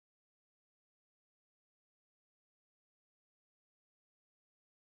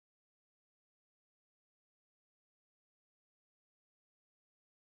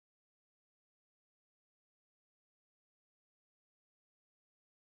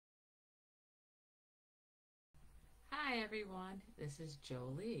Hi everyone, this is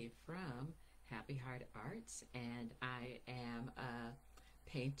Jolie from Happy Heart Arts, and I am a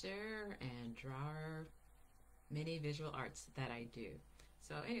painter and drawer, many visual arts that I do.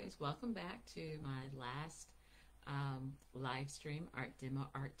 So anyways, welcome back to my last live stream art demo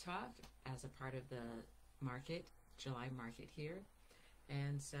art talk as a part of the market, July market here.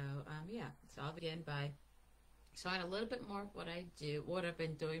 And so yeah, so I'll begin by showing a little bit more of what I do, what I've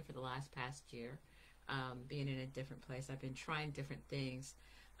been doing for the past year. Being in a different place. I've been trying different things,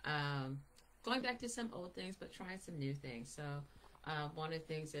 going back to some old things, but trying some new things. So one of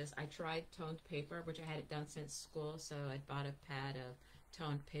the things is I tried toned paper, which I hadn't done since school. So I bought a pad of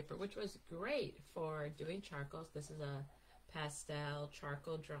toned paper, which was great for doing charcoals. This is a pastel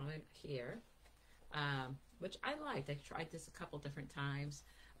charcoal drawing here, which I liked. I tried this a couple different times,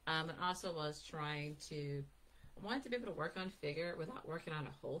 and also was trying to, I wanted to be able to work on figure without working on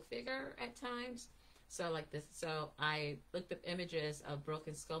a whole figure at times. So like this, so I looked up images of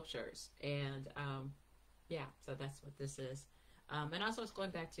broken sculptures, and yeah, so that's what this is. And also it's going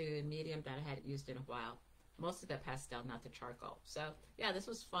back to a medium that I hadn't used in a while. Most of the pastel, not the charcoal. So yeah, this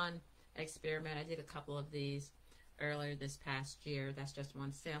was fun experiment. I did a couple of these earlier this past year. That's just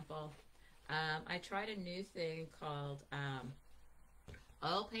one sample. I tried a new thing called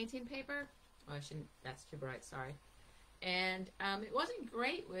oil painting paper. Oh, I shouldn't, that's too bright, sorry. And it wasn't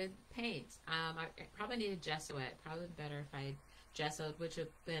great with paint. I probably needed gesso it. Probably better if I gessoed, which would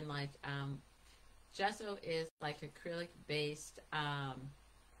have been like, gesso is like acrylic based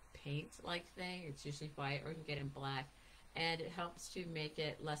paint like thing. It's usually white, or you can get it in black. And it helps to make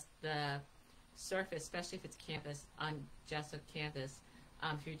it less, the surface, especially if it's canvas, on gesso canvas,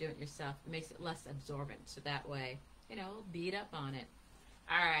 if you're doing it yourself, it makes it less absorbent. So that way, you know, beat up on it.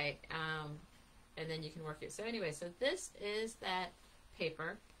 All right. And then you can work it. So anyway, so this is that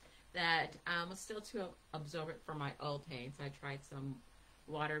paper that was still too absorbent for my oil paints. I tried some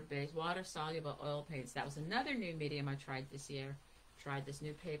water-based, water-soluble oil paints. That was another new medium I tried this year. Tried this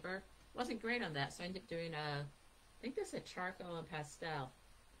new paper. Wasn't great on that, so I ended up doing I think this is a charcoal and pastel.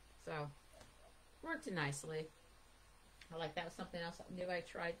 So, worked nicely. I like that was something else new I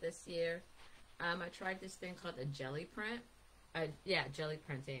tried this year. I tried this thing called a jelly print. Yeah, jelly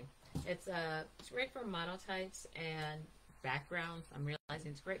printing. It's great for monotypes and backgrounds. I'm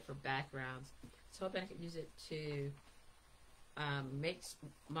realizing it's great for backgrounds. So hoping I could use it to make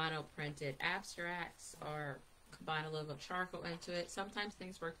mono printed abstracts or combine a little charcoal into it. Sometimes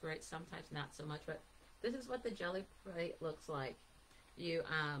things work great, sometimes not so much. But this is what the jelly plate looks like. You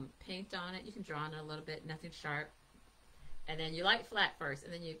paint on it. You can draw on it a little bit, nothing sharp. And then you light flat first,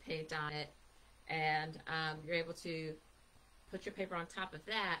 and then you paint on it. And you're able to put your paper on top of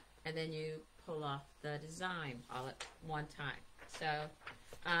that, and then you pull off the design all at one time. So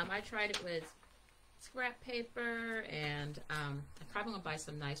I tried it with scrap paper, and I'm probably gonna buy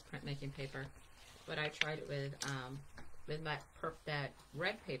some nice printmaking paper. But I tried it with that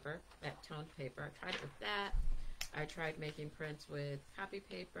red paper, that toned paper. I tried it with that. I tried making prints with copy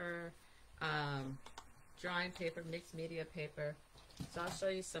paper, drawing paper, mixed media paper. So I'll show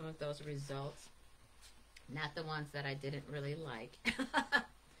you some of those results. Not the ones that I didn't really like.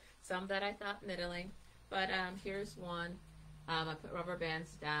 Some that I thought middling. But here's one. I put rubber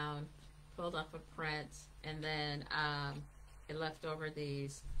bands down, pulled off a print, and then it left over had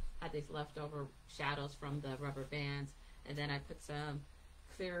these leftover shadows from the rubber bands. And then I put some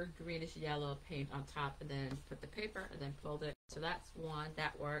clear greenish yellow paint on top, and then put the paper, and then pulled it. So that's one.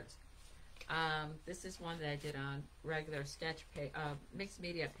 That worked. This is one that I did on regular sketch paper, mixed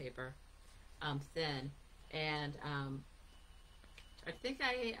media paper, thin. And I think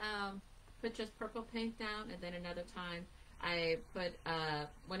I put just purple paint down, and then another time I put,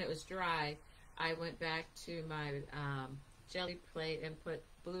 when it was dry, I went back to my jelly plate and put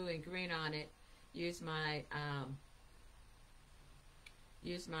blue and green on it. Used my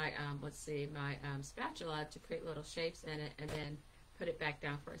spatula to create little shapes in it, and then put it back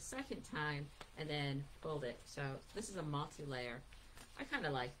down for a second time, and then fold it. So this is a multi-layer. I kind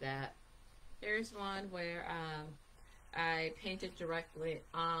of like that. Here's one where I painted directly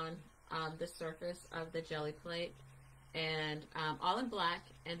on the surface of the jelly plate, and all in black.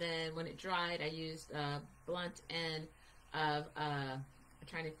 And then when it dried, I used a blunt end of I'm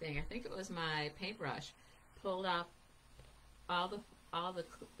trying to think. I think it was my paintbrush. Pulled off all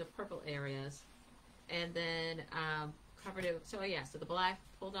the purple areas, and then covered it. So yeah, so the black,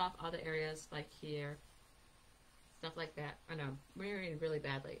 pulled off all the areas like here. Stuff like that. I know, wearing really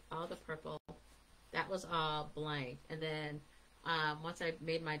badly. All the purple, that was all blank. And then once I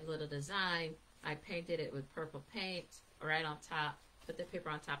made my little design, I painted it with purple paint right on top, put the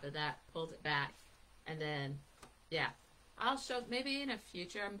paper on top of that, pulled it back, and then, yeah, I'll show, maybe in a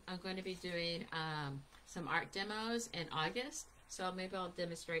future, I'm going to be doing some art demos in August. So maybe I'll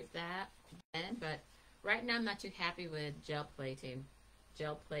demonstrate that then. But right now I'm not too happy with gel plate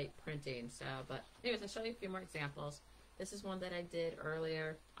printing. So, but anyways, I'll show you a few more examples. This is one that I did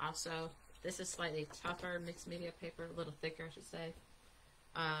earlier. Also, this is slightly tougher mixed media paper, a little thicker, I should say.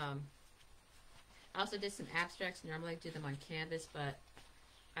 I also did some abstracts. Normally I do them on canvas, but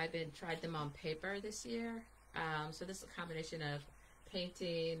I've tried them on paper this year. So this is a combination of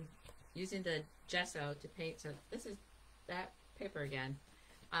painting, using the gesso to paint. So this is that paper again.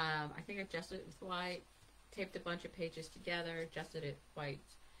 I think I gessoed it with white, taped a bunch of pages together, gessoed it white,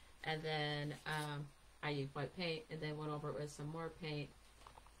 and then I used white paint, and then went over it with some more paint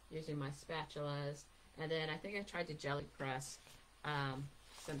using my spatulas. And then I think I tried to jelly press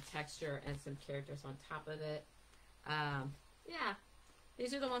some texture and some characters on top of it. Yeah,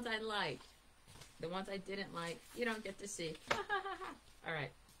 these are the ones I liked. The ones I didn't like, you don't get to see. All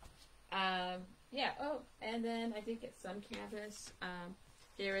right. Yeah, oh, and then I did get some canvas.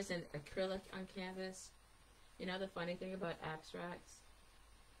 Here is an acrylic on canvas. You know the funny thing about abstracts?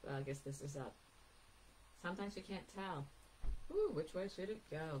 Well, I guess this is up. Sometimes you can't tell. Ooh, which way should it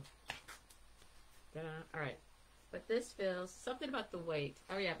go? All right. But this feels, something about the weight.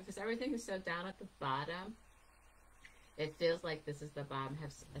 Oh yeah, because everything is so down at the bottom. It feels like this is the bottom,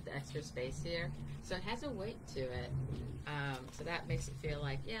 has the extra space here. So it has a weight to it. So that makes it feel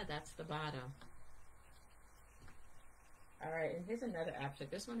like, yeah, that's the bottom. All right, and here's another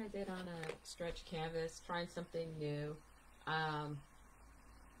abstract. This one I did on a stretch canvas, trying something new.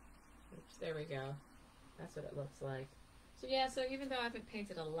 Oops, there we go. That's what it looks like. So yeah, so even though I haven't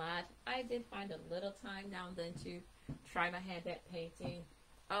painted a lot, I did find a little time now and then to try my hand at painting.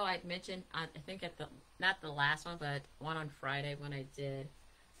 Oh, I'd mentioned, I think at the, not the last one, but one on Friday when I did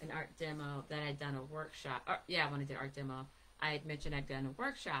an art demo, that I'd done a workshop. Or, yeah, when I did art demo, I had mentioned I'd done a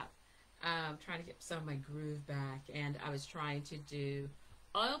workshop, trying to get some of my groove back, and I was trying to do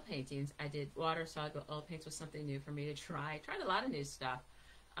oil paintings. I did water-soluble oil paints, was something new for me to try. I tried a lot of new stuff,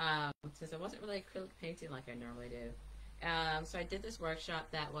 since I wasn't really acrylic painting like I normally do. So I did this workshop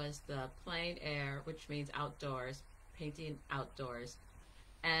that was the plein air, which means outdoors, painting outdoors,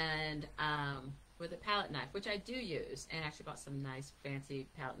 and with a palette knife, which I do use, and actually bought some nice fancy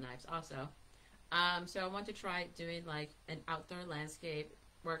palette knives also. So I want to try doing like an outdoor landscape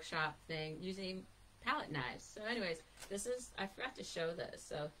workshop thing using palette knives. So anyways, this is, I forgot to show this.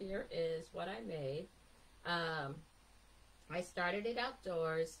 So here is what I made. I started it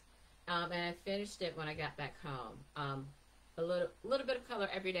outdoors, and I finished it when I got back home. A little bit of color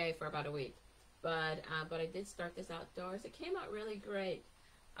every day for about a week, but I did start this outdoors. It came out really great.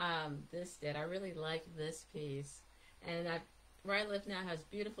 This did. I really like this piece, and where I live now has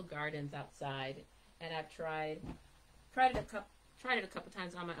beautiful gardens outside, and I've tried it a couple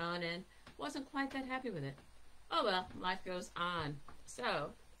times on my own, and wasn't quite that happy with it. Oh well, life goes on.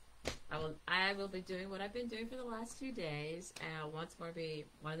 So I will be doing what I've been doing for the last 2 days, and once more be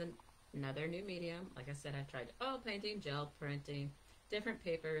another new medium. Like I said, I tried oil painting, gel printing, different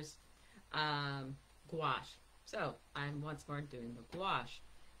papers, gouache. So I'm once more doing the gouache.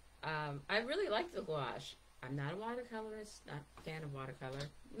 I really like the gouache. I'm not a watercolorist, not a fan of watercolor,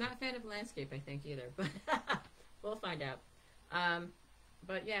 not a fan of landscape, I think, either, but we'll find out.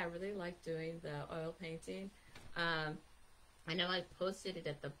 But yeah, I really like doing the oil painting. I know I posted it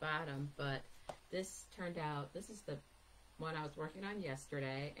at the bottom, but this turned out, this is the one I was working on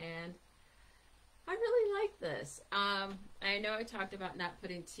yesterday, and I really like this. I know I talked about not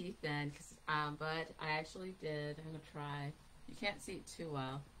putting teeth in, but I actually did. I'm going to try. You can't see it too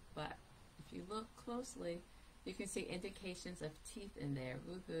well, but if you look closely, you can see indications of teeth in there.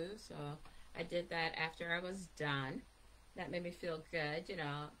 Woohoo. So I did that after I was done. That made me feel good, you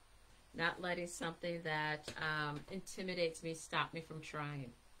know, not letting something that intimidates me stop me from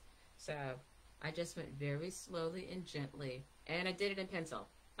trying. So I just went very slowly and gently, and I did it in pencil.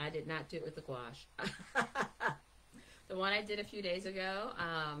 I did not do it with the gouache. The one I did a few days ago,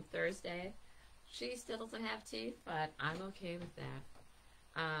 Thursday, she still doesn't have teeth, but I'm okay with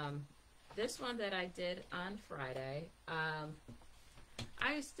that. This one that I did on Friday,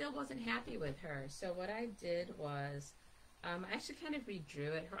 I still wasn't happy with her. So what I did was, I actually kind of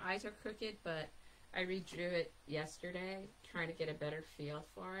redrew it. Her eyes are crooked, but I redrew it yesterday, trying to get a better feel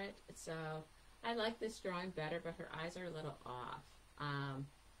for it. So I like this drawing better, but her eyes are a little off.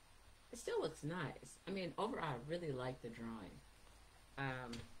 It still looks nice. I mean, overall, I really like the drawing.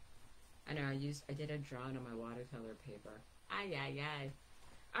 I know I did a drawing on my watercolor paper. Ay, ay, ay.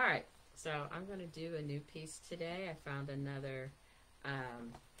 All right, so I'm going to do a new piece today. I found another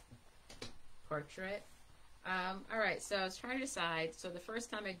portrait All right, so I was trying to decide. So the first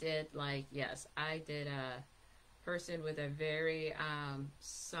time I did, like, yes, I did a person with a very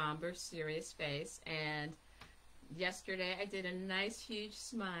somber, serious face, and yesterday I did a nice, huge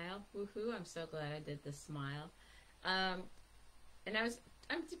smile. Woohoo! I'm so glad I did the smile. Um, and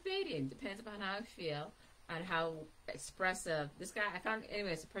I'm debating. Depends upon how I feel, on how expressive this guy. I found,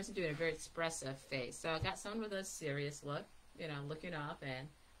 anyways, a person doing a very expressive face. So I got someone with a serious look, looking up and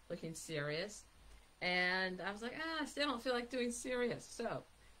looking serious. And I was like, I still don't feel like doing serious. So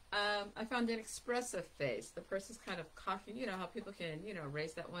I found an expressive face. The person's kind of coughing. You know how people can,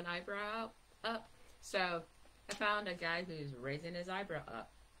 raise that one eyebrow up. So I found a guy who's raising his eyebrow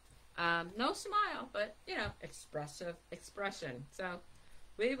up. No smile, but, expressive expression. So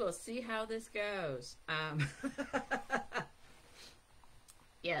we will see how this goes.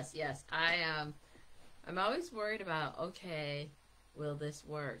 Yes, yes. I'm always worried about, okay, will this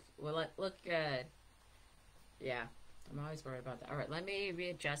work? Will it look good? Yeah, I'm always worried about that. All right, let me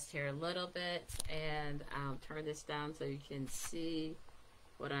readjust here a little bit and turn this down so you can see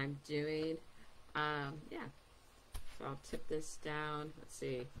what I'm doing. Yeah, so I'll tip this down. Let's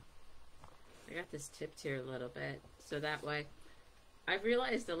see. I got this tipped here a little bit, so that way I've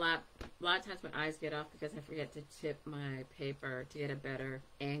realized a lot of times my eyes get off because I forget to tip my paper to get a better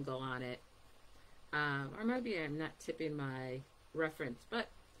angle on it. Or maybe I'm not tipping my reference, but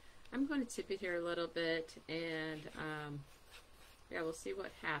I'm going to tip it here a little bit, and yeah, we'll see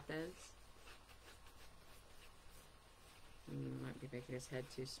what happens. Might be making his head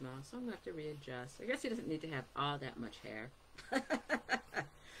too small, so I'm going to have to readjust. I guess he doesn't need to have all that much hair.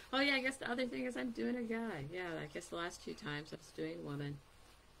 Oh yeah, I guess the other thing is I'm doing a guy. Yeah, I guess the last 2 times I was doing woman,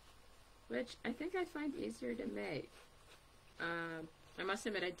 which I think I find easier to make. I must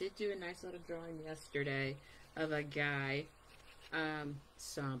admit, I did do a nice little drawing yesterday of a guy,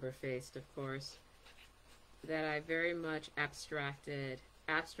 somber-faced, of course, that I very much abstracted.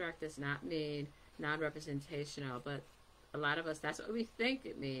 Abstract does not mean non-representational, but a lot of us, that's what we think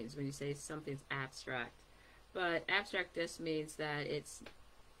it means when you say something's abstract. But abstract just means that it's,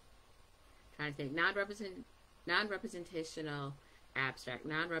 trying to think, non-representational, abstract,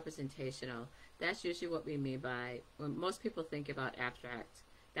 non-representational. That's usually what we mean by, when most people think about abstract,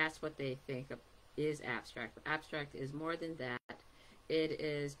 that's what they think of is abstract. But abstract is more than that. It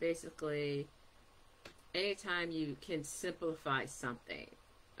is basically anytime you can simplify something.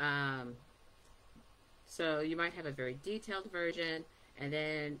 So you might have a very detailed version, and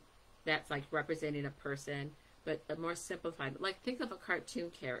then that's like representing a person, but a more simplified, like think of a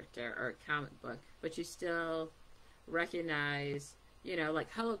cartoon character or a comic book, but you still recognize, like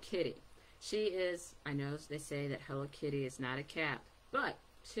Hello Kitty. She is, I know they say that Hello Kitty is not a cat, but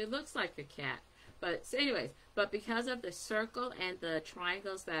she looks like a cat. But so anyways, but because of the circle and the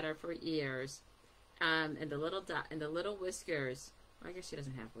triangles that are for ears, and the little dot and the little whiskers, well, I guess she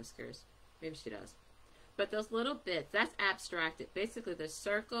doesn't have whiskers. Maybe she does. But those little bits, that's abstracted. Basically, the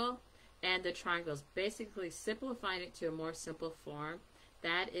circle and the triangles, basically simplifying it to a more simple form,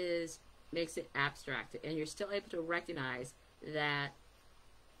 that is, makes it abstracted. And you're still able to recognize that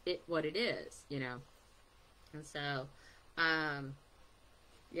what it is, And so,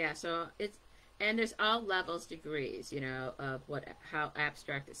 yeah, so it's, and there's all levels, degrees, of how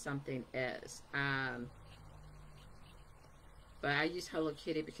abstract something is. But I use Hello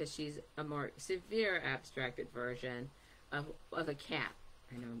Kitty because she's a more severe abstracted version of a cat.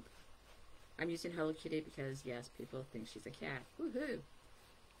 I know. I'm using Hello Kitty because, yes, people think she's a cat. Woohoo!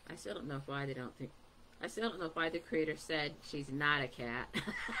 I still don't know why they don't think. I still don't know why the creator said she's not a cat.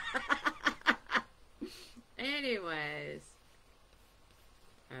 Anyways,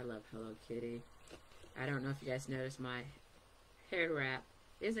 I love Hello Kitty. I don't know if you guys noticed my hair wrap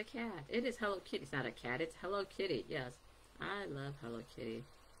is a cat. It is Hello Kitty. It's not a cat. It's Hello Kitty. Yes. I love Hello Kitty.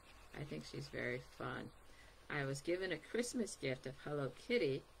 I think she's very fun. I was given a Christmas gift of Hello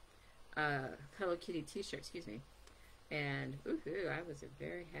Kitty t-shirt, excuse me. And, woohoo, I was a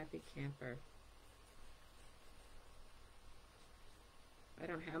very happy camper.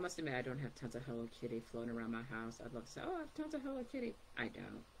 I must admit, I don't have tons of Hello Kitty floating around my house. I'd love to say, oh, I have tons of Hello Kitty. I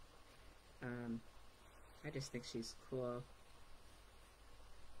don't. I just think she's cool.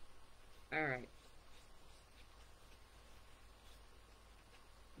 Alright.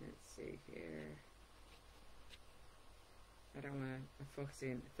 Let's see here. I don't want to focus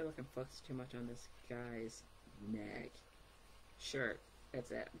in. I feel like I'm focused too much on this guy's neck. Shirt.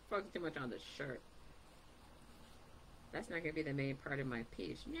 That's it. I'm focused too much on the shirt. That's not going to be the main part of my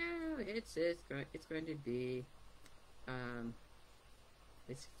piece. No, it's going to be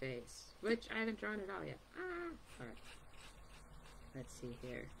his face, which I haven't drawn at all yet. Alright. Let's see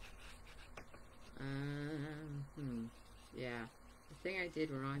here. Yeah. The thing I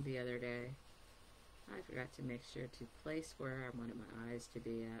did wrong the other day, I forgot to make sure to place where I wanted my eyes to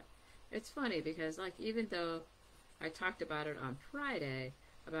be at. It's funny because, like, even though I talked about it on Friday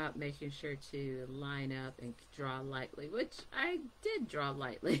about making sure to line up and draw lightly, which I did draw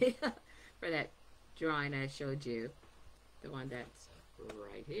lightly for that drawing I showed you, the one that's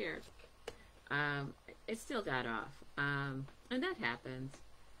right here. It still got off, and that happens.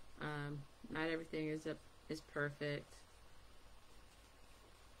 Not everything is perfect.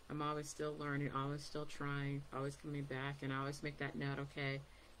 I'm always still learning, always still trying, always coming back, and I always make that note, okay,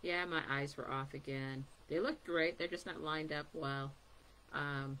 yeah, my eyes were off again. They look great, they're just not lined up well.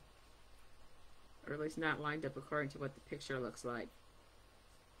 Or at least not lined up according to what the picture looks like.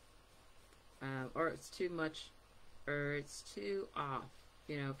 Or it's too much, or it's too off,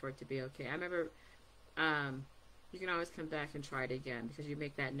 you know, for it to be okay. I remember, you can always come back and try it again because you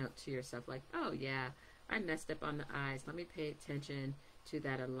make that note to yourself like, oh yeah, I messed up on the eyes. Let me pay attention to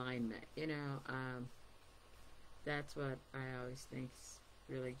that alignment. You know, that's what I always think's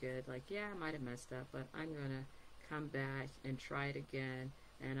really good. Like, yeah, I might have messed up, but I'm going to come back and try it again,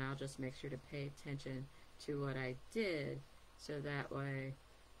 and I'll just make sure to pay attention to what I did so that way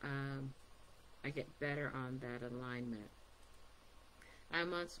I get better on that alignment. I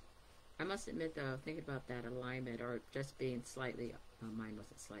must admit though, thinking about that alignment or just being slightly, well, mine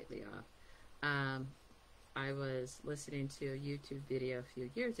wasn't slightly off. I was listening to a YouTube video a few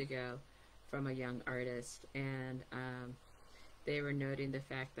years ago from a young artist, and they were noting the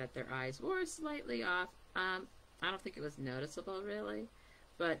fact that their eyes were slightly off. I don't think it was noticeable really,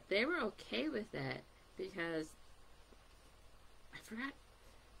 but they were okay with that because I forgot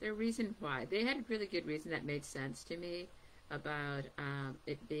their reason why. They had a really good reason that made sense to me about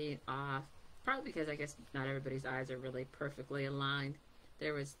it being off. Probably because I guess not everybody's eyes are really perfectly aligned.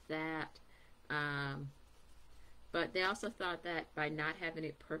 There was that. But they also thought that by not having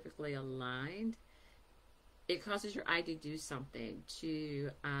it perfectly aligned, it causes your eye to do something,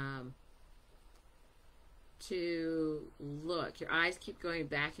 to look. Your eyes keep going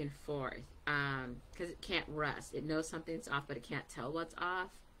back and forth because it can't rest. It knows something's off, but it can't tell what's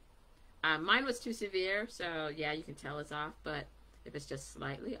off. Mine was too severe, so yeah, you can tell it's off, but if it's just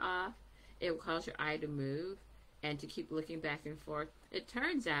slightly off, it will cause your eye to move and to keep looking back and forth. It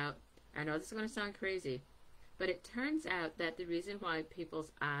turns out, I know this is going to sound crazy, but it turns out that the reason why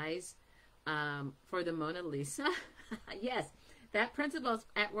people's eyes, for the Mona Lisa, yes, that principle is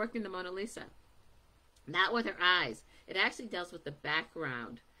at work in the Mona Lisa. Not with her eyes. It actually deals with the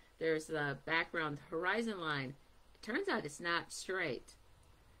background. There's the background horizon line. It turns out it's not straight.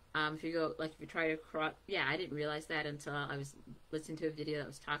 If you go, like if you try to cross, yeah, I didn't realize that until I was listening to a video that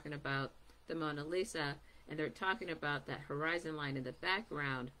was talking about the Mona Lisa, and they're talking about that horizon line in the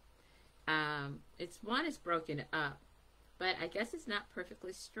background. It's broken up, but I guess it's not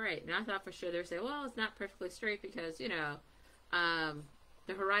perfectly straight. And I thought for sure they would say, well, it's not perfectly straight because, you know,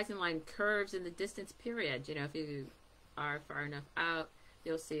 the horizon line curves in the distance period. You know, if you are far enough out,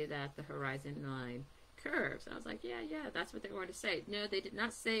 you'll see that the horizon line curves. I was like, yeah, that's what they were to say. No, they did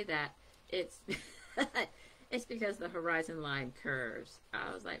not say that. It's it's because the horizon line curves.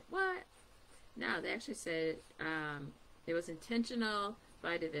 I was like, what? No, they actually said it was intentional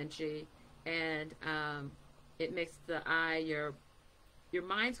by Da Vinci, and it makes the eye, your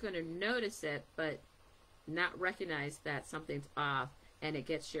mind's going to notice it, but not recognize that something's off, and it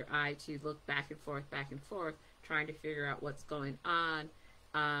gets your eye to look back and forth, trying to figure out what's going on.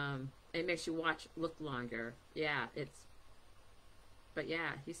 It makes you look longer. Yeah, but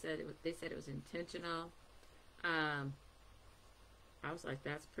yeah, they said it was intentional. I was like,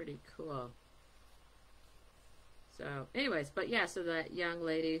 that's pretty cool. So, anyways, but yeah, so that young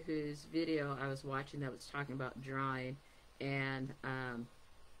lady whose video I was watching that was talking about drawing, and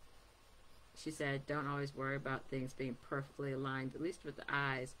she said, don't always worry about things being perfectly aligned, at least with the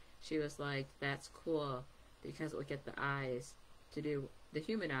eyes. She was like, that's cool, because it will get the eyes to do, the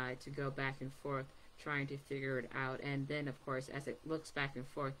human eye to go back and forth, trying to figure it out, and then, of course, as it looks back and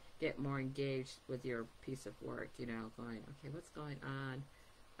forth, get more engaged with your piece of work, you know, going, okay, what's going on?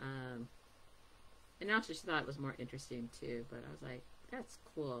 And also she thought it was more interesting too, but I was like, that's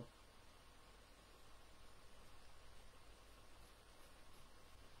cool.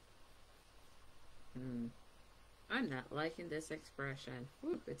 I'm not liking this expression.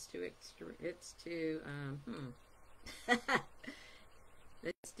 Whoop, it's too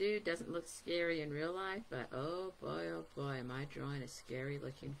This dude doesn't look scary in real life, but oh boy, am I drawing a scary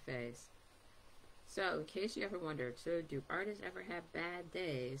looking face. So, in case you ever wondered, so do artists ever have bad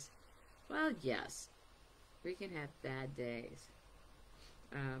days? Well, yes. We can have bad days.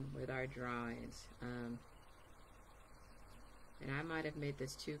 with our drawings. And I might have made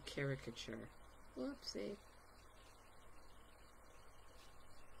this too caricature. Whoopsie.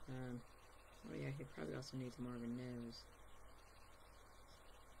 Oh yeah, he probably also needs more of a nose.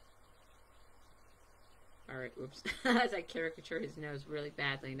 Alright, whoops. As I caricature his nose really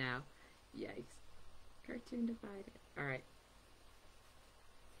badly now. Yikes. Cartoon divided. Alright.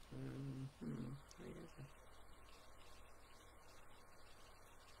 Oh, he does that.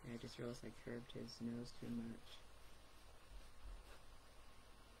 Yeah, I just realized I curved his nose too much.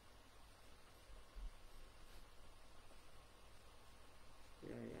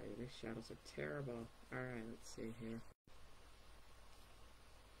 Yeah, these shadows are terrible. Alright, let's see here.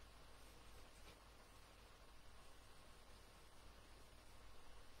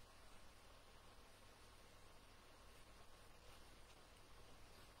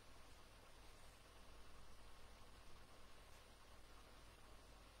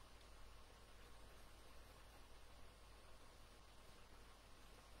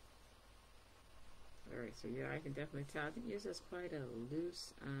 Alright, so yeah, I can definitely tell. I think he uses quite a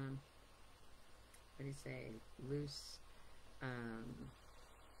loose, what do you say, loose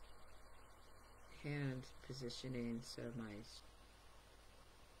hand positioning, so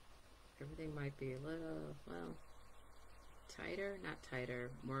everything might be a little, well, tighter, not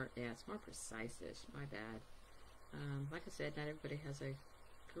tighter, more, yeah, it's more precise-ish, my bad. Like I said, not everybody has a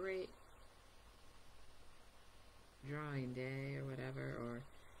great drawing day or whatever, or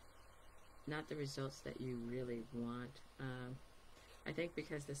not the results that you really want. I think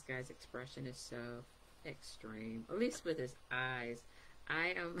because this guy's expression is so extreme, at least with his eyes,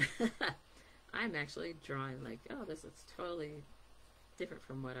 I am I'm actually drawing like, oh, this looks totally different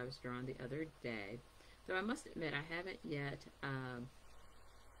from what I was drawing the other day. Though I must admit, I haven't yet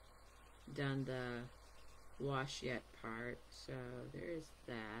done the wash yet part, so there's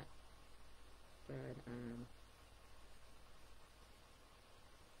that. But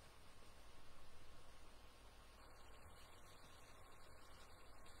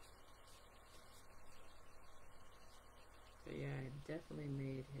yeah, I definitely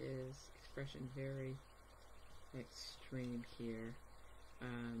made his expression very extreme here.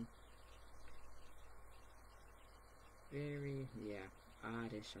 Very, yeah,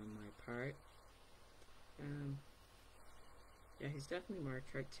 oddish on my part. Yeah, he's definitely more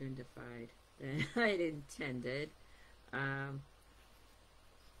cartoonified than I'd intended,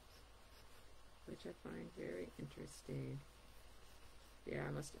 which I find very interesting. Yeah,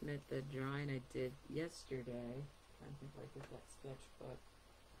 I must admit the drawing I did yesterday, I think I did that sketchbook.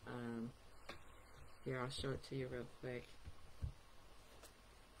 Here, I'll show it to you real quick.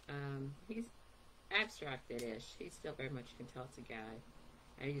 He's abstracted-ish. He still very much can tell it's a guy.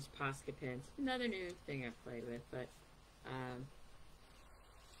 I use Posca pens, another new thing I've played with, but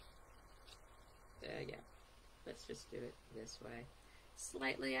yeah, let's just do it this way.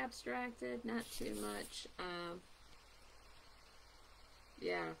 Slightly abstracted, not too much.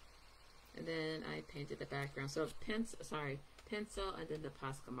 Yeah, and then I painted the background. So pencil, and then the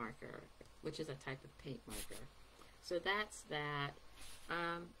Posca marker, which is a type of paint marker. So that's that.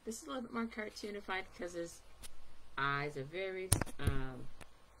 This is a little bit more cartoonified because his eyes are very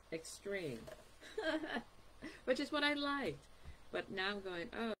extreme, which is what I liked. But now I'm going,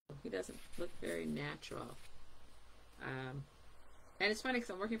 oh, he doesn't look very natural. And it's funny because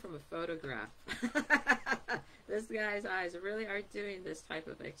I'm working from a photograph. This guy's eyes really are doing this type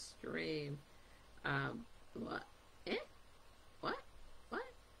of extreme. What? Eh? What?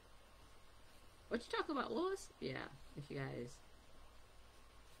 What? What you talking about, Willis? Yeah, if you guys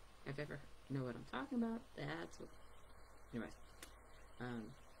have ever know what I'm talking about, that's what. Anyways,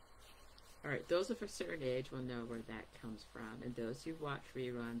 all right. Those of a certain age will know where that comes from, and those who watch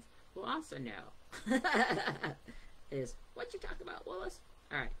reruns will also know. Is what you talking about, Willis?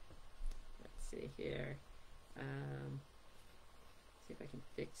 All right. Let's see here. See if I can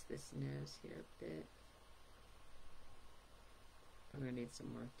fix this nose here a bit. I'm gonna need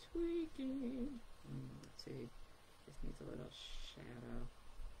some more tweaking. Let's see. This needs a little shadow.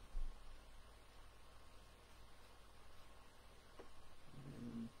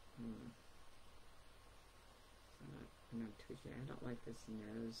 I'm not tweaking. I don't like this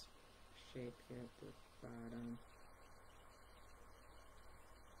nose shape here at the bottom.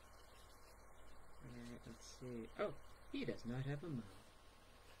 Alright, let's see. Oh, he does not have a mouth.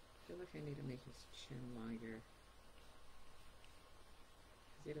 I feel like I need to make his chin longer.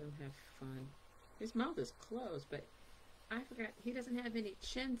 Because he doesn't have fun. His mouth is closed, but I forgot he doesn't have any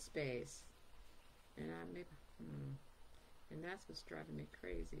chin space. And and that's what's driving me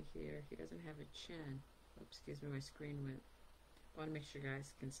crazy here. He doesn't have a chin. Oops, excuse me, my screen went I want to make sure you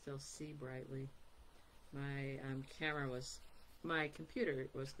guys can still see brightly. My my computer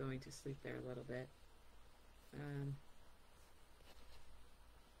was going to sleep there a little bit.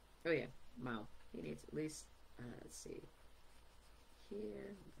 Oh yeah, mouth. He needs at least, let's see,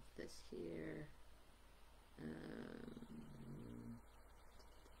 here, this here. I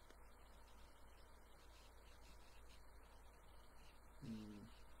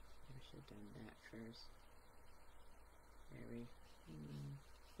should have done that first. Very.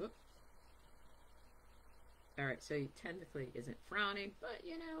 Whoop. Alright, so he technically isn't frowning, but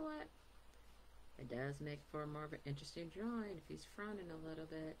you know what? It does make for more of an interesting drawing if he's frowning a little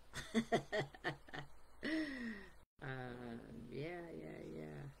bit. Yeah.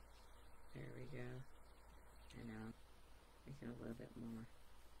 There we go. I know. Make it a little bit more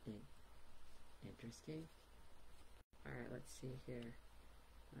interesting. Alright, let's see here.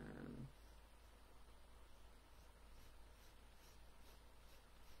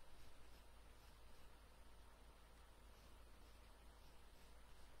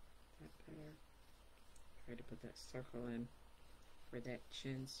 That better. Try to put that circle in for that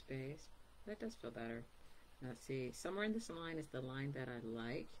chin space. That does feel better. Now let's see. Somewhere in this line is the line that I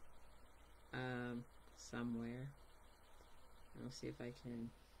like. Somewhere. I'll see if I can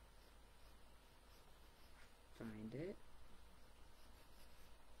find it.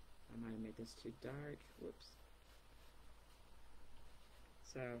 I might have made this too dark. Whoops.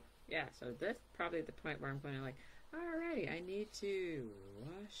 So, yeah, so that's probably the point where I'm going to like, alrighty, I need to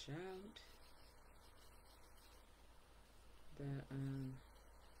wash out the,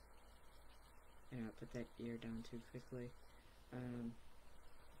 I'll put that ear down too quickly.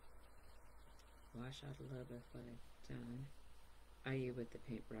 Wash out a little bit of what I've done. I.e. with the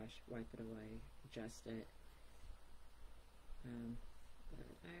paintbrush, wipe it away, adjust it. But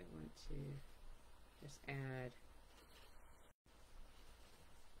I want to just add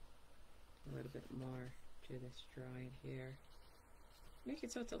a little bit more to this drawing here. Make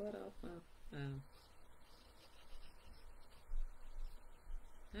it so it's a little, well,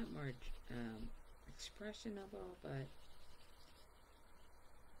 not more expressionable, but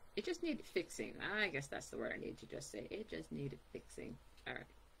it just needed fixing. I guess that's the word I need to just say. It just needed fixing. Alright,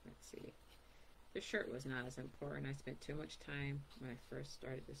 let's see. The shirt was not as important. I spent too much time when I first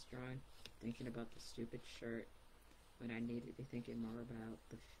started this drawing thinking about the stupid shirt when I needed to be thinking more about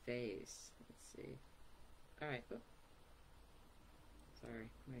the face. Let's see. Alright, oh. Sorry,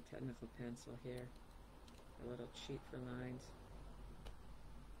 my technical pencil here. A little cheat for lines.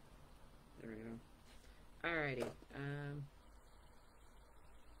 There we go. Alrighty.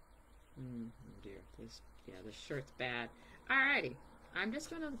 Oh dear, this shirt's bad. Alrighty, I'm just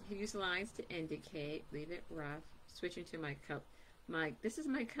gonna use lines to indicate, leave it rough, switching to this is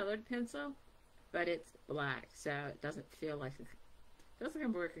my colored pencil, but it's black, so it doesn't feel like, feels like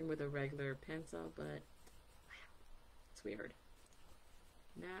I'm working with a regular pencil, but wow, it's weird.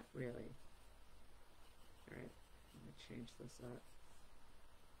 Not really. Alright, I'm gonna change this up.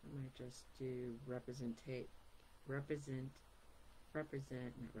 I might just do not representate,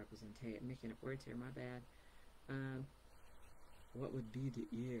 I'm making up words here, my bad. What would be the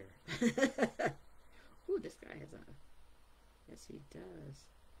ear? Ooh, this guy has a, yes he does.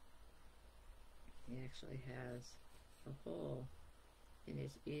 He actually has a hole in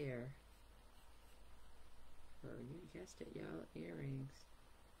his ear. Oh, you guessed it, y'all, earrings.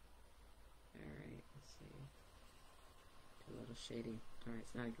 Alright, let's see. A little shady. Alright,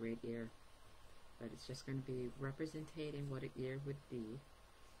 it's not a great ear, but it's just going to be representing what an ear would be.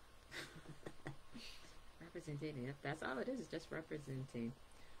 Representing, yep, that's all it is just representing.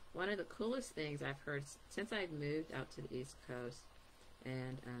 One of the coolest things I've heard since I've moved out to the East Coast,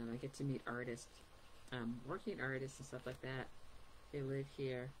 and I get to meet artists, working artists and stuff like that. They live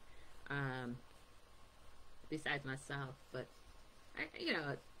here, besides myself, but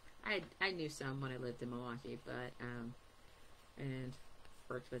I knew some when I lived in Milwaukee, but and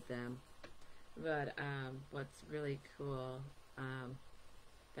worked with them. But what's really cool,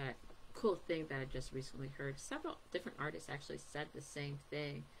 that cool thing that I just recently heard, several different artists actually said the same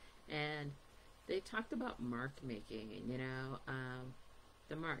thing, and they talked about mark making, and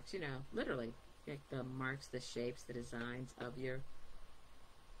the marks, literally like the marks, the shapes, the designs of your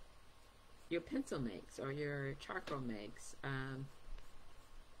pencil makes or your charcoal makes.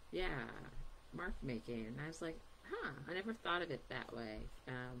 Yeah, mark making, and I was like, I never thought of it that way.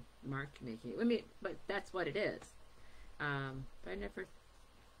 Mark making. I mean, but that's what it is. But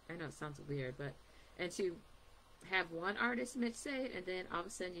I know it sounds weird, but, and to have one artist say it, and then all of a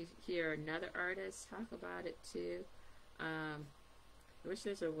sudden you hear another artist talk about it too. I wish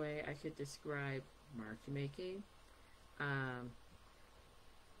there's a way I could describe mark making.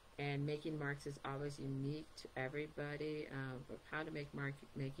 and making marks is always unique to everybody. But how to make mark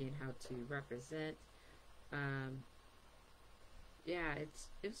making, how to represent. Yeah, it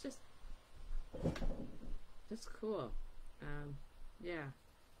was just cool. Yeah,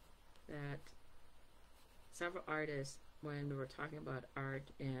 that several artists, when we were talking about art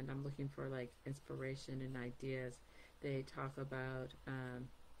and I'm looking for like inspiration and ideas, they talk about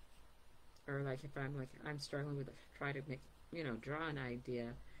or like if I'm struggling with try to make, draw an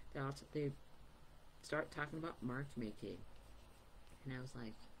idea, they start talking about mark making, and I was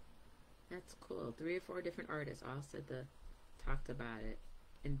like, that's cool. 3 or 4 different artists all talked about it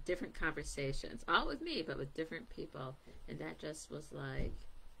in different conversations, all with me but with different people, and that just was like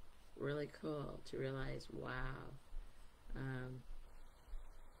really cool to realize, wow,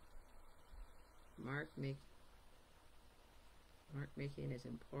 mark making is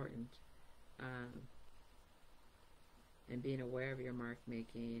important, and being aware of your mark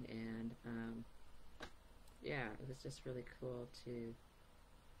making, and yeah, it was just really cool to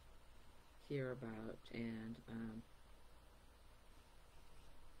hear about, and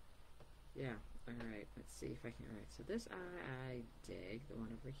yeah. Alright, let's see if I can. Alright, so this eye I dig, the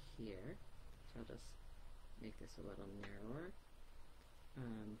one over here. So I'll just make this a little narrower.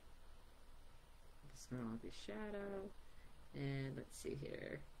 This one will be shadow. And let's see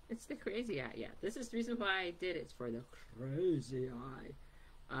here. It's the crazy eye. Yeah, this is the reason why I did it. It's for the crazy eye.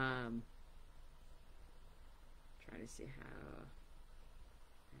 Try to see how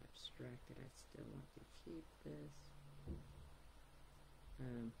abstracted I still want to keep this.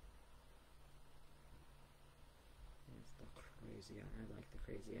 It's the crazy eye. I like the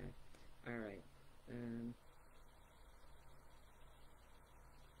crazy eye. Alright.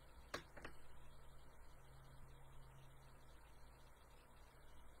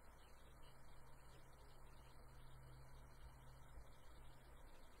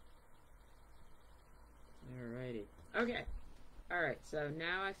 Alrighty. Okay. Alright, so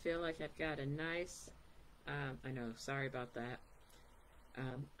now I feel like I've got a nice, I know, sorry about that.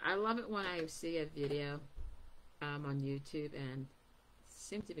 I love it when I see a video on YouTube, and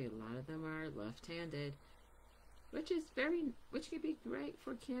seems to be a lot of them are left-handed, which can be great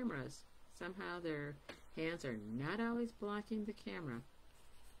for cameras. Somehow their hands are not always blocking the camera.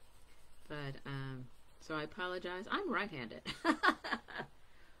 But, so I apologize. I'm right-handed.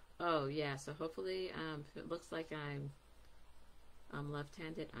 Oh, yeah, so hopefully, if it looks like I'm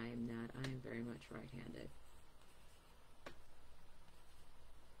left-handed, I am not. I am very much right-handed.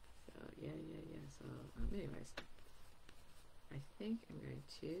 So, yeah. So, anyways, I think I'm going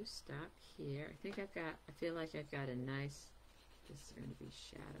to stop here. I feel like I've got a nice, this is going to be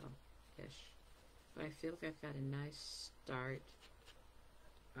shadow-ish, but I feel like I've got a nice start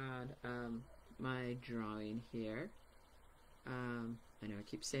on my drawing here. I know I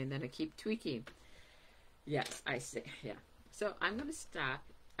keep saying that, I keep tweaking. Yes, I see, yeah. So I'm going to stop.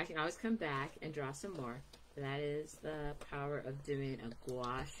 I can always come back and draw some more. That is the power of doing a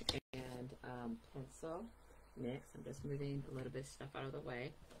gouache and pencil mix. I'm just moving a little bit of stuff out of the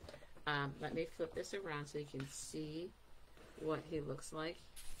way. Let me flip this around so you can see what he looks like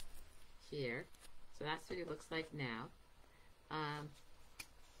here. So that's what he looks like now.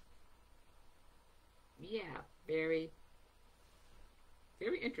 Yeah, very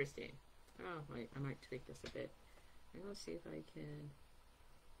interesting. Oh, wait, I might tweak this a bit. I'm going to see if I can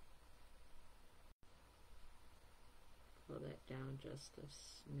pull that down just a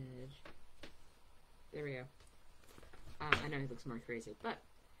smidge. There we go. I know he looks more crazy, but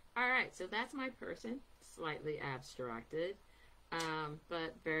alright, so that's my person. Slightly abstracted,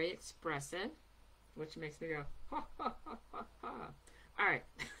 but very expressive, which makes me go, ha, ha, ha, ha, ha. Alright.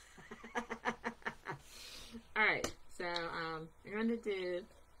 Alright, so I'm going to do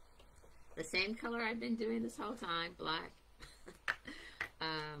the same color I've been doing this whole time, black.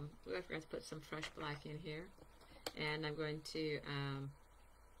 I forgot to put some fresh black in here. And I'm going to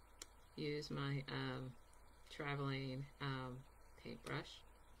use my traveling paintbrush.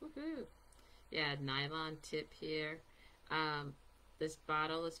 Woohoo! Yeah, nylon tip here. This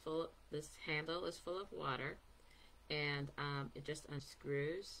handle is full of water, and it just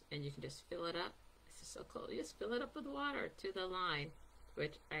unscrews, and you can just fill it up. This is so cool. You just fill it up with water to the line,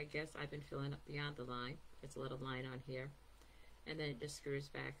 which I guess I've been filling up beyond the line. There's a little line on here, and then it just screws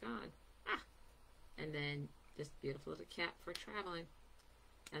back on. And then this beautiful little cap for traveling,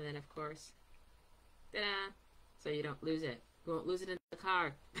 and then of course, ta-da! So you don't lose it. You won't lose it in the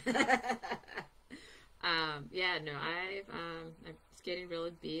car. Yeah, no, it's getting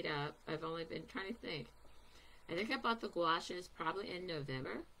really beat up. I've only been trying to think. I think I bought the gouaches probably in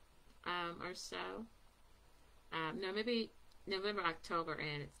November, or so. No, maybe November, October,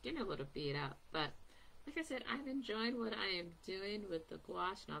 and it's getting a little beat up. But like I said, I've enjoyed what I am doing with the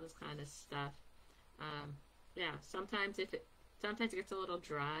gouache and all this kind of stuff. Yeah, sometimes it gets a little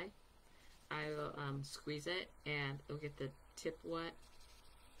dry. I will squeeze it and it'll get the tip wet,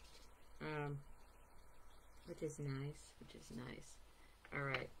 um, which is nice. All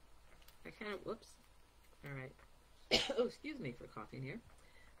right, I kind of whoops. All right. Oh, excuse me for coughing here.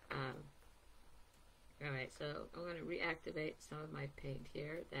 All right, so I'm going to reactivate some of my paint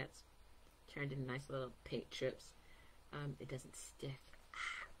here. That's turned into nice little paint strips. It doesn't stick.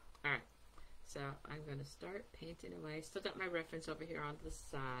 All right, so I'm going to start painting away. Still got my reference over here on the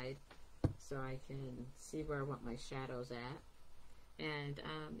side, so I can see where I want my shadows at. And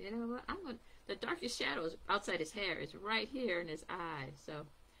you know what? The darkest shadows outside his hair is right here in his eye, so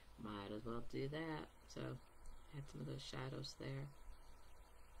might as well do that. So add some of those shadows there.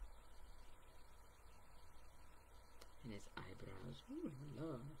 And his eyebrows. Ooh,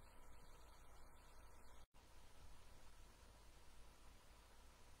 Lord.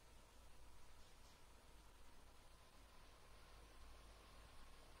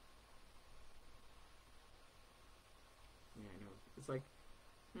 Yeah, I know. It's like,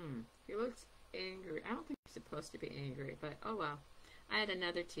 he looks angry. I don't think he's supposed to be angry, but oh well. I had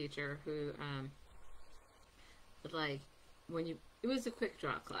another teacher who, like, it was a quick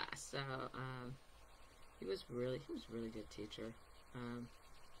draw class, so, he was really good teacher.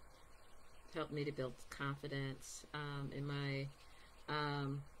 Helped me to build confidence in my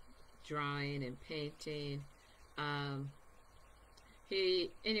drawing and painting.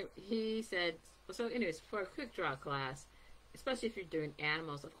 He said, so anyways, for a quick draw class, especially if you're doing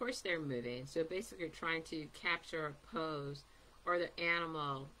animals, of course they're moving. So basically you're trying to capture a pose or the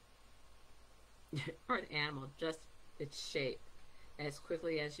animal just its shape as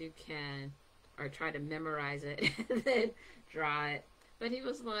quickly as you can, or try to memorize it and then draw it. But he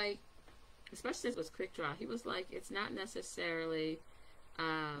was like, especially since it was quick draw, he was like, it's not necessarily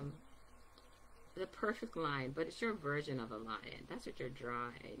the perfect line, but it's your version of a lion. That's what you're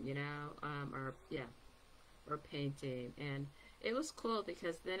drawing, you know, or painting. And it was cool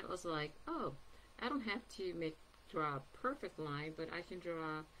because then it was like, oh, I don't have to draw a perfect line, but I can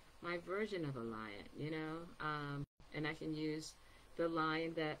draw my version of a lion, you know, and I can use the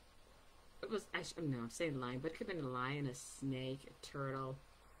lion that it was. I'm saying lion, but it could have been a lion, a snake, a turtle.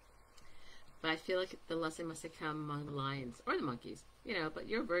 But I feel like the lesson must have come among the lions or the monkeys, you know, but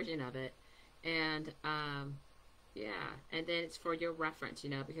your version of it. And yeah, and then it's for your reference,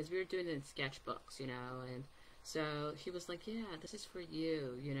 you know, because we were doing it in sketchbooks, you know, and so he was like, yeah, this is for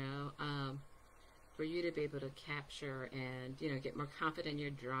you, you know, for you to be able to capture and, you know, get more confident in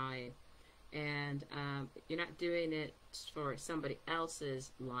your drawing. And you're not doing it for somebody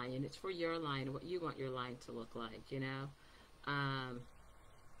else's lion, it's for your lion, what you want your lion to look like, you know.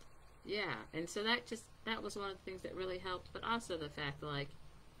 Yeah, and so that was one of the things that really helped, but also the fact that, like,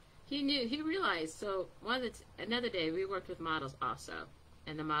 he realized, so another day we worked with models also,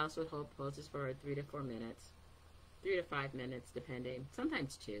 and the models would hold poses for 3 to 4 minutes, 3 to 5 minutes depending,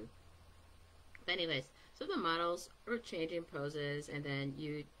 sometimes 2. But anyways, so the models were changing poses, and then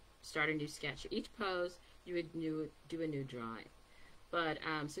you start a new sketch. Each pose you would do a new drawing. But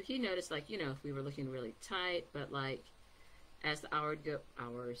so he noticed, like, you know, if we were looking really tight, but like as the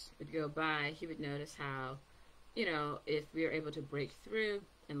hours would go by, he would notice how, you know, if we were able to break through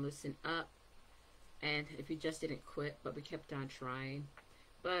and loosen up, and if we just didn't quit, but we kept on trying.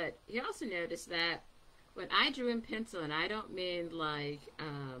 But he also noticed that when I drew in pencil, and I don't mean like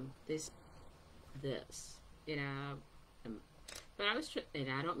this, you know, but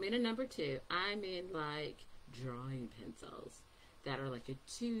and I don't mean a number 2. I mean like drawing pencils that are like a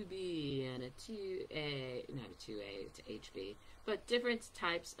 2B and a 2A, not a 2A, it's HB, but different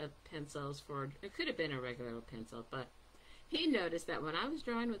types of pencils for, it could have been a regular pencil, but he noticed that when I was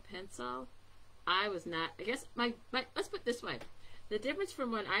drawing with pencil, I was not, I guess let's put it this way, the difference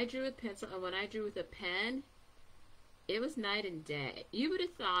from when I drew with pencil and when I drew with a pen, it was night and day. You would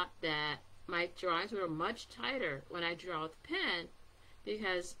have thought that my drawings were much tighter when I draw with pen,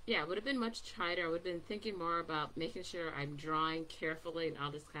 because, yeah, it would have been much tighter. I would have been thinking more about making sure I'm drawing carefully and all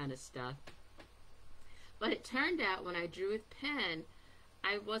this kind of stuff. But it turned out when I drew with pen,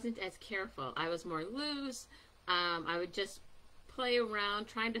 I wasn't as careful. I was more loose. I would just play around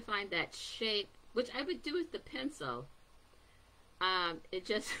trying to find that shape, which I would do with the pencil. It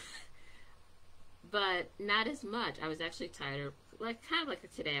just, but not as much. I was actually tighter. Like, kind of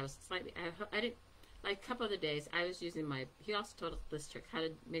like today, I was slightly, I didn't, like a couple of the days, I was using he also told us this trick, how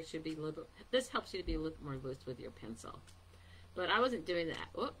to make sure to be a little bit, this helps you to be a little bit more loose with your pencil. But I wasn't doing that.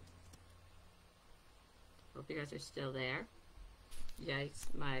 Whoop. Hope you guys are still there. Yikes,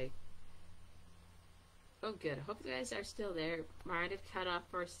 oh good, I hope you guys are still there. Might have cut off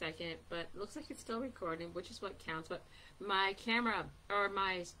for a second, but looks like it's still recording, which is what counts. But my camera, or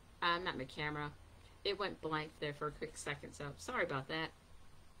not my camera, it went blank there for a quick second, so sorry about that.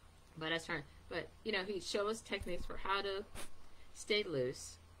 But I was trying, but you know, he showed us techniques for how to stay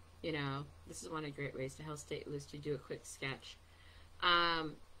loose. You know, this is one of the great ways to help stay loose, to do a quick sketch.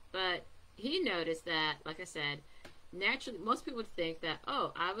 But he noticed that, like I said, naturally, most people would think that,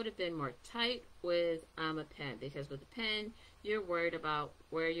 oh, I would have been more tight with a pen, because with a pen, you're worried about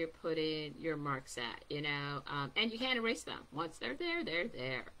where you're putting your marks at, you know, and you can't erase them. Once they're there, they're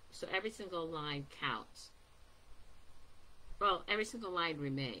there. So every single line counts. Well, every single line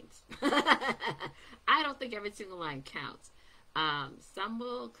remains. I don't think every single line counts. Some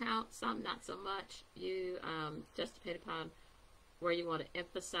will count, some not so much. You just depend upon where you want to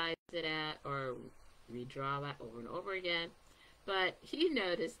emphasize it at, or redraw that over and over again. But he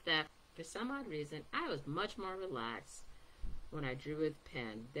noticed that for some odd reason, I was much more relaxed when I drew with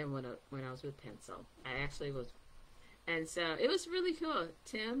pen than when I was with pencil. I actually was, and so it was really cool.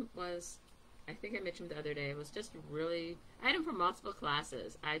 Tim was, I think I mentioned the other day, it was just really, I had him for multiple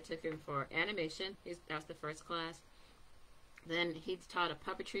classes. I took him for animation. That was the first class. Then he taught a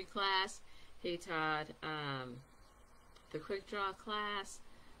puppetry class. He taught the quick draw class.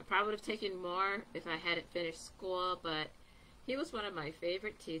 I probably would have taken more if I hadn't finished school, but he was one of my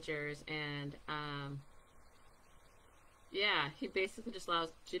favorite teachers, and yeah, he basically just allowed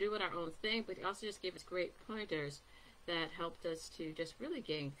us to do our own thing, but he also just gave us great pointers that helped us to just really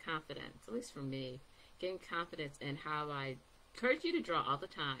gain confidence, at least for me, gain confidence in how I encourage you to draw all the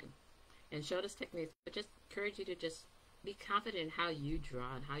time, and showed us techniques, but just encourage you to just be confident in how you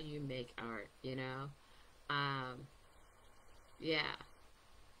draw and how you make art, you know? Yeah.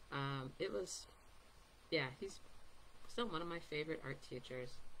 It was, yeah, he's still one of my favorite art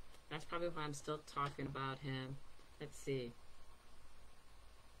teachers. That's probably why I'm still talking about him. Let's see.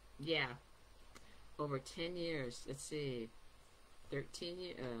 Yeah. Over 10 years. Let's see. 13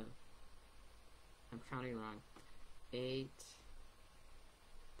 years. I'm counting wrong.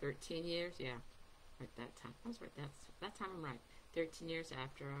 13 years? Yeah. Right that time. I was right. That time I'm right. 13 years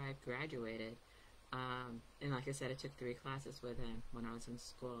after I graduated. And like I said, I took 3 classes with him when I was in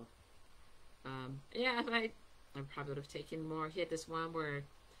school. Yeah, if I probably would have taken more. He had this one where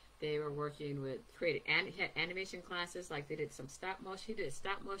they were working with he had animation classes, like they did some stop motion. He did a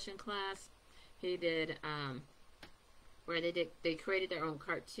stop motion class. He did where they created their own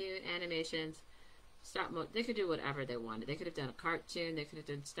cartoon animations. They could do whatever they wanted. They could have done a cartoon. They could have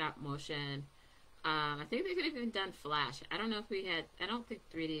done stop motion. I think they could have even done Flash. I don't know if I don't think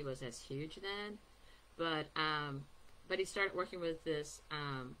 3D was as huge then, but he started working with this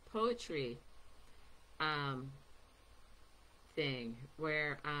poetry thing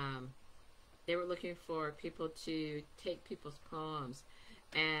where they were looking for people to take people's poems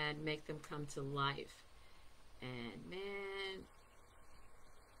and make them come to life. And man,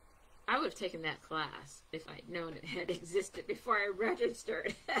 I would have taken that class if I'd known it had existed before I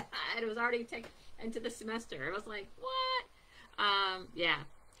registered. It was already taken into the semester. I was like, what? Yeah.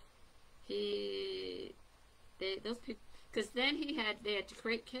 Those people, because then they had to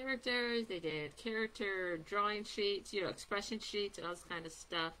create characters. They did character drawing sheets, you know, expression sheets, and all this kind of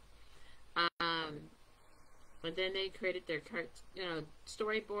stuff. And then they created their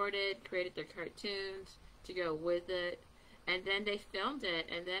storyboarded, created their cartoons to go with it. And then they filmed it,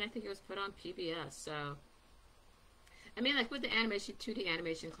 and then I think it was put on PBS. So, I mean, like with the animation, 2D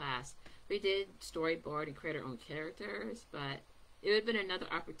animation class, we did storyboard and create our own characters, but it would have been another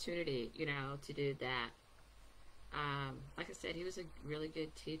opportunity, you know, to do that. Like I said, he was a really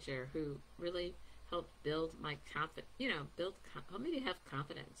good teacher who really helped build my confidence, you know, help me to have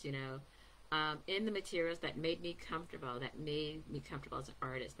confidence, you know, in the materials that made me comfortable, as an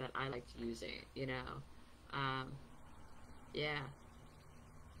artist, that I liked using, you know. Yeah.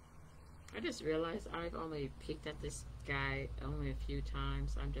 I just realized I've only peeked at this guy only a few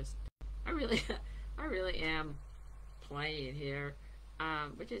times. I really am playing here,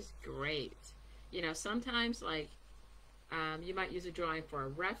 which is great. You know, sometimes like, you might use a drawing for a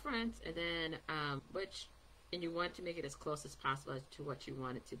reference, and then, and you want to make it as close as possible to what you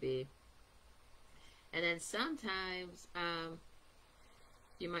want it to be. And then sometimes,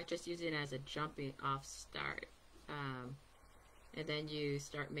 you might just use it as a jumping off start. And then you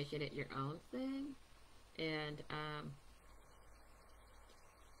start making it your own thing. And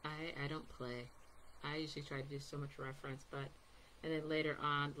I don't play. I usually try to do so much reference, and then later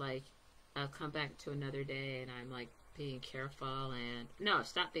on, like, I'll come back to another day and I'm like being careful, and no,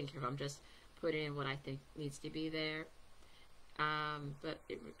 stop being careful. I'm just putting in what I think needs to be there.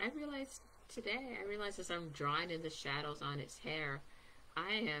 I realized today, I realized as I'm drawing in the shadows on its hair,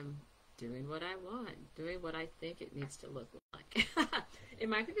 I am doing what I want, doing what I think it needs to look like. It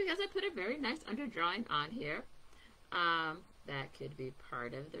might be because I put a very nice underdrawing on here. That could be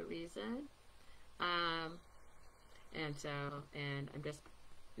part of the reason. Um, and I'm just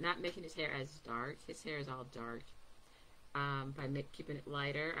not making his hair as dark. His hair is all dark. By keeping it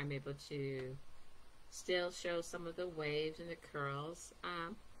lighter, I'm able to still show some of the waves and the curls,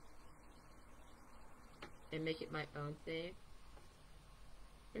 and make it my own thing,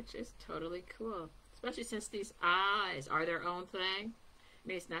 which is totally cool. Especially since these eyes are their own thing. I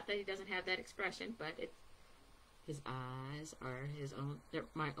mean, it's not that he doesn't have that expression, but his eyes are his own. They're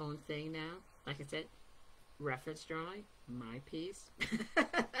my own thing now. Like I said, reference drawing, my piece.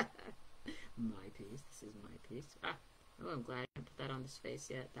 My piece. This is my piece. Oh, I'm glad I didn't put that on his face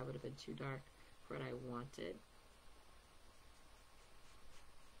yet. That would have been too dark for what I wanted.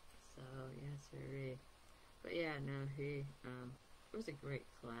 So, yes, very. But yeah, no, it was a great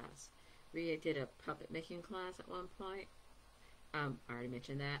class. We did a puppet making class at one point. I already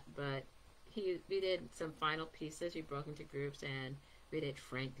mentioned that, but we did some final pieces. We broke into groups and we did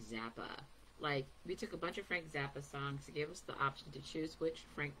Frank Zappa. Like, we took a bunch of Frank Zappa songs. He gave us the option to choose which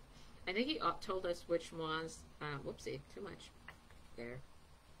Frank. I think he told us which ones. Whoopsie, too much. There.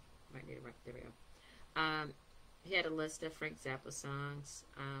 Might need it right. There we go. He had a list of Frank Zappa songs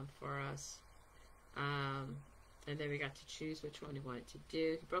for us. And then we got to choose which one we wanted to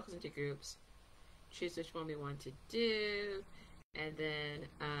do. He broke us into groups. Choose which one we wanted to do. And then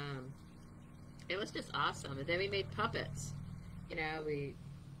it was just awesome. And then we made puppets. You know, we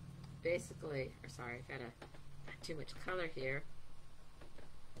basically, sorry, I got too much color here.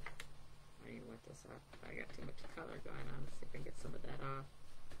 I need to wet this up. I got too much color going on. Let's see if I can get some of that off.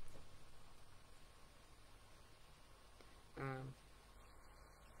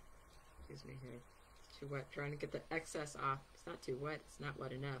 Excuse me here. It's too wet. Trying to get the excess off. It's not too wet. It's not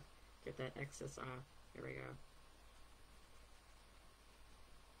wet enough. Get that excess off. There we go.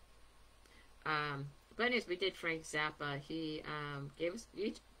 But anyways, we did Frank Zappa. He gave us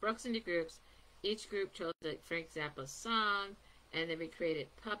broke us into groups. Each group chose a Frank Zappa song, and then we created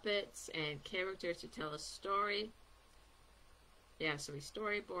puppets and characters to tell a story. Yeah, so we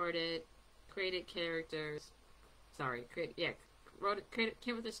storyboarded, created characters. Sorry,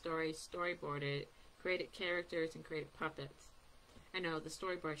 came with a story, storyboarded, created characters, and created puppets. I know the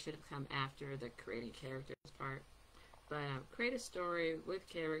storyboard should have come after the creating characters part. But create a story with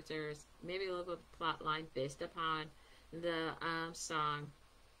characters, maybe a little plot line based upon the song.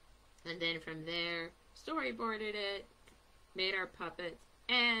 And then from there, storyboarded it, made our puppets,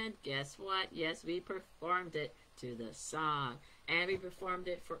 and guess what? Yes, we performed it to the song. And we performed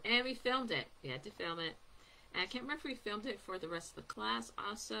it and we filmed it. We had to film it. And I can't remember if we filmed it for the rest of the class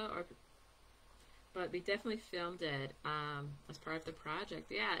also, but we definitely filmed it as part of the project.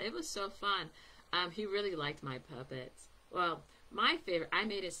 Yeah, it was so fun. He really liked my puppets. Well, my favorite, I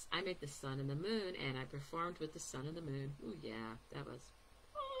made the sun and the moon, and I performed with the sun and the moon. Ooh, yeah, that was.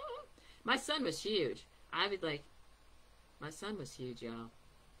 My sun was huge. My sun was huge, y'all.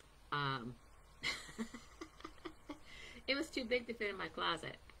 It was too big to fit in my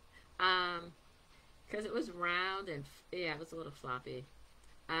closet. Because it was round and, yeah, it was a little floppy.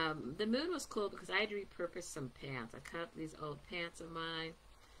 The moon was cool because I had to repurpose some pants. I cut up these old pants of mine.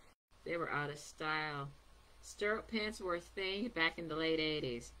 They were out of style. Stirrup pants were a thing back in the late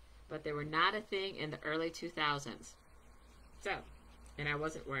 80s, but they were not a thing in the early 2000s. So, and I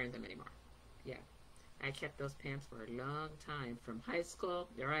wasn't wearing them anymore. Yeah. I kept those pants for a long time. From high school,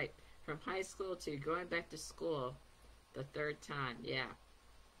 you're right, from high school to going back to school the third time. Yeah.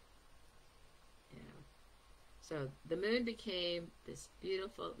 Yeah. So the moon became this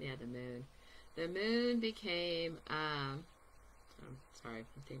beautiful, yeah, the moon. The moon became, sorry, I'm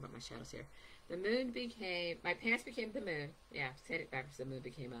thinking about my shadows here. The moon became, my pants became the moon. Yeah, said it backwards. The moon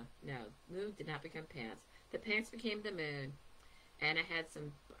became no, moon did not become pants. The pants became the moon. And I had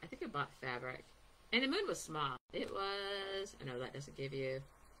some, I think I bought fabric. And the moon was small. It was, I know that doesn't give you,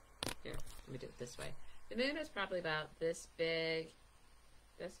 here, let me do it this way. The moon was probably about this big,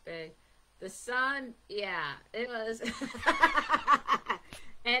 this big. The sun, yeah, it was,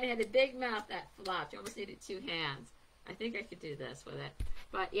 and it had a big mouth that flopped. You almost needed two hands. I think I could do this with it.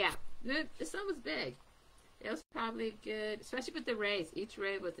 But yeah, the sun was big. It was probably good, especially with the rays. Each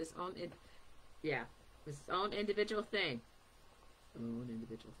ray with its own, was its own individual thing. Own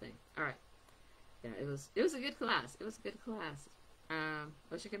individual thing. All right. Yeah, it was a good class. It was a good class. I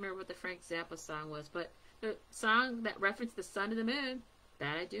wish I could remember what the Frank Zappa song was, but the song that referenced the sun and the moon,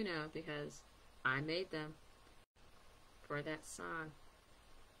 that I do know because I made them for that song.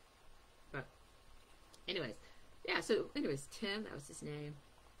 But anyways, yeah, so anyways, Tim, that was his name,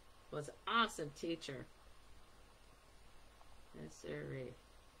 was an awesome teacher. Yes, sirree.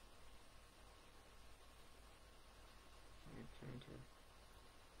 I'm trying to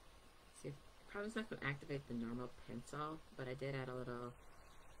see if probably not going to activate the normal pencil, but I did add a little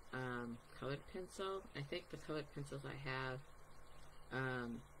colored pencil. I think the colored pencils I have, oh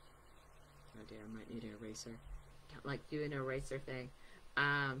dear, I might need an eraser. Don't like doing an eraser thing.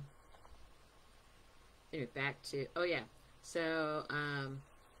 Anyway, back to, oh yeah, so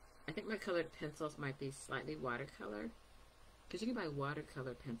I think my colored pencils might be slightly watercolor, because you can buy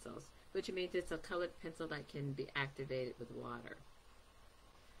watercolor pencils, which means it's a colored pencil that can be activated with water.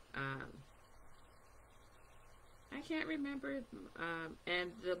 I can't remember,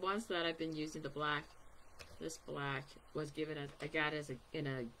 and the ones that I've been using, the black, this black was given as, I got as in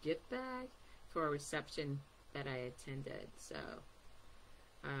a gift bag for a reception that I attended, so,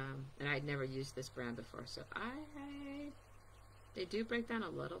 and I'd never used this brand before, so they do break down a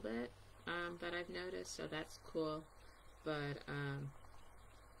little bit, that I've noticed, so that's cool, but,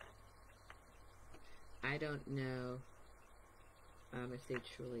 I don't know, if they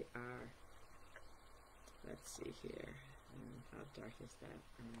truly are. Let's see here. How dark is that?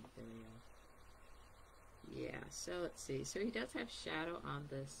 There we go. Yeah, so let's see. So he does have shadow on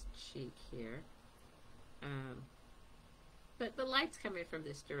this cheek here. But the light's coming from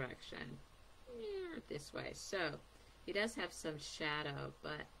this direction. Yeah, this way. So he does have some shadow,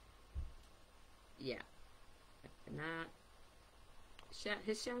 but yeah.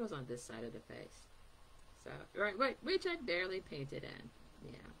 His shadow's on this side of the face. So, right, which I barely painted in.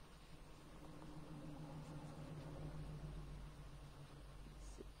 Yeah.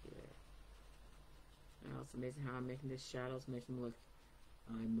 Oh, it's amazing how I'm making these shadows make them look,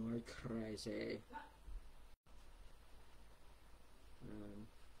 I'm more crazy.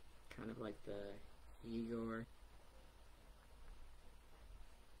 Kind of like the Igor,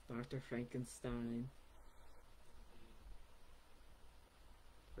 Dr. Frankenstein.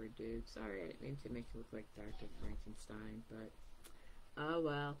 For dude. Sorry, I didn't mean to make it look like Dr. Frankenstein, but oh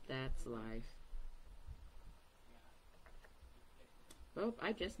well, that's life. Oh,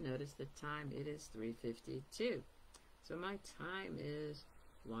 I just noticed the time. It is 3:52. So my time is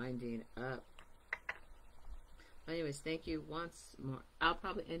winding up. Anyways, thank you once more. I'll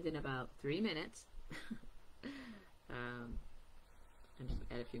probably end in about 3 minutes. I'm just going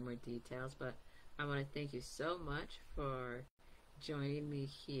to add a few more details, but I want to thank you so much for joining me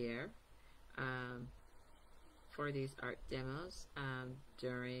here for these art demos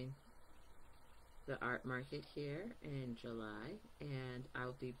during the art market here in July, and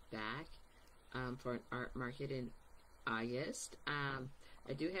I'll be back for an art market in August.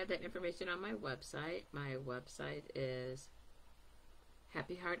 I do have that information on my website. My website is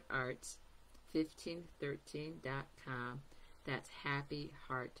happyheartarts1513.com. That's Happy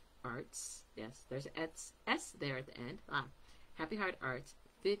Heart Arts. Yes, there's an S there at the end.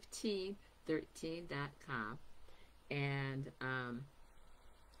 happyheartarts1513.com. And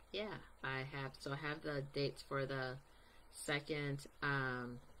yeah, I have the dates for the second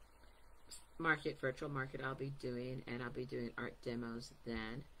virtual market I'll be doing, and I'll be doing art demos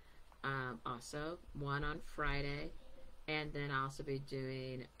then. Also, one on Friday, and then I'll also be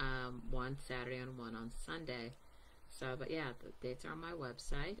doing one Saturday and one on Sunday. So, but yeah, the dates are on my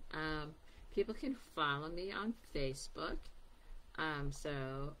website. People can follow me on Facebook.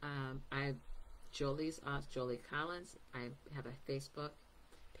 Jolie Collins. I have a Facebook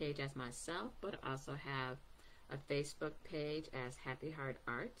page as myself, but also have a Facebook page as Happy Heart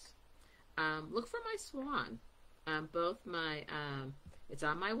Arts. Look for my swan. Both my it's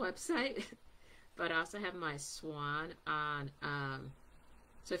on my website, but I also have my swan on.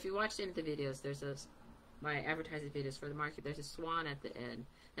 So if you watched any of the videos, there's my advertising videos for the market. There's a swan at the end.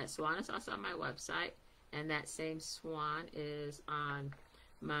 That swan is also on my website, and that same swan is on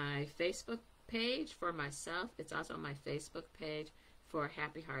my Facebook page for myself. It's also on my Facebook page for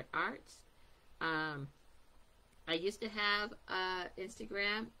Happy Heart Arts. I used to have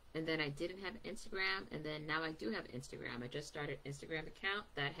Instagram, and then I didn't have Instagram, and then now I do have Instagram. I just started an Instagram account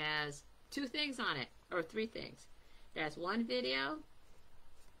that has 2 things on it, or 3 things. It has 1 video,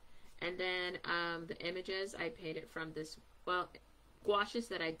 and then the images I painted from this, gouaches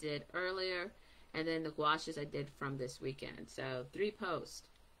that I did earlier, and then the gouaches I did from this weekend. So 3 posts,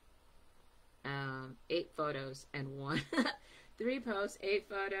 8 photos, and 1. 3 posts, 8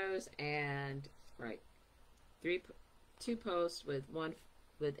 photos, and 2 posts with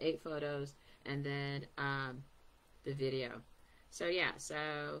 8 photos, and then the video. So yeah,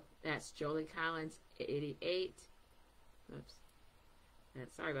 so that's Jolie Collins 88. Oops. And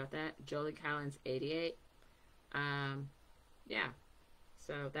sorry about that. Jolie Collins 88. Yeah.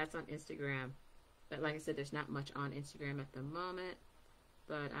 So that's on Instagram. But like I said, there's not much on Instagram at the moment.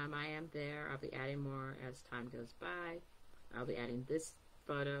 But I am there. I'll be adding more as time goes by. I'll be adding this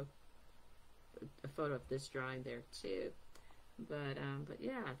photo, a photo of this drawing there too. But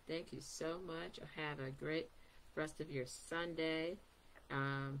yeah, thank you so much. Have a great rest of your Sunday.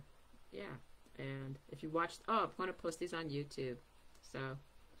 Yeah, and if you watched, oh, I'm going to post these on YouTube. So,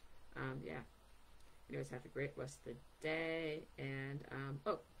 yeah. Anyways, have a great rest of the day. And,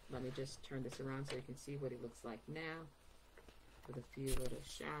 oh, let me just turn this around so you can see what he looks like now with a few little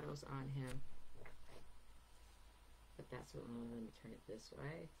shadows on him. But that's what, let me turn it this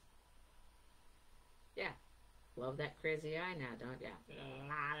way. Yeah. Love that crazy eye now, don't ya?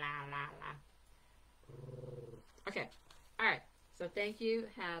 La, la, la, la. Okay. All right. So thank you.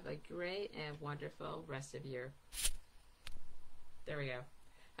 Have a great and wonderful rest of your... There we go.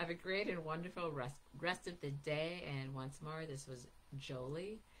 Have a great and wonderful rest of the day. And once more, this was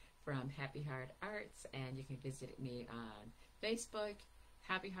Jolie from Happy Heart Arts. And you can visit me on Facebook,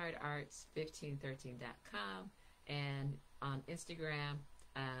 happyheartarts1513.com. And on Instagram,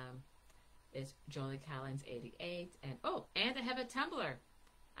 it's Jolie Collins 88. And oh, and I have a Tumblr.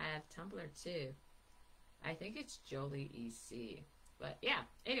 I have Tumblr too. I think it's Jolie EC. But yeah,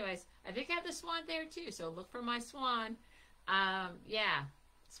 anyways, I think I have the swan there too. So look for my swan. Yeah,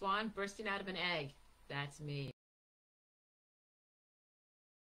 swan bursting out of an egg. That's me.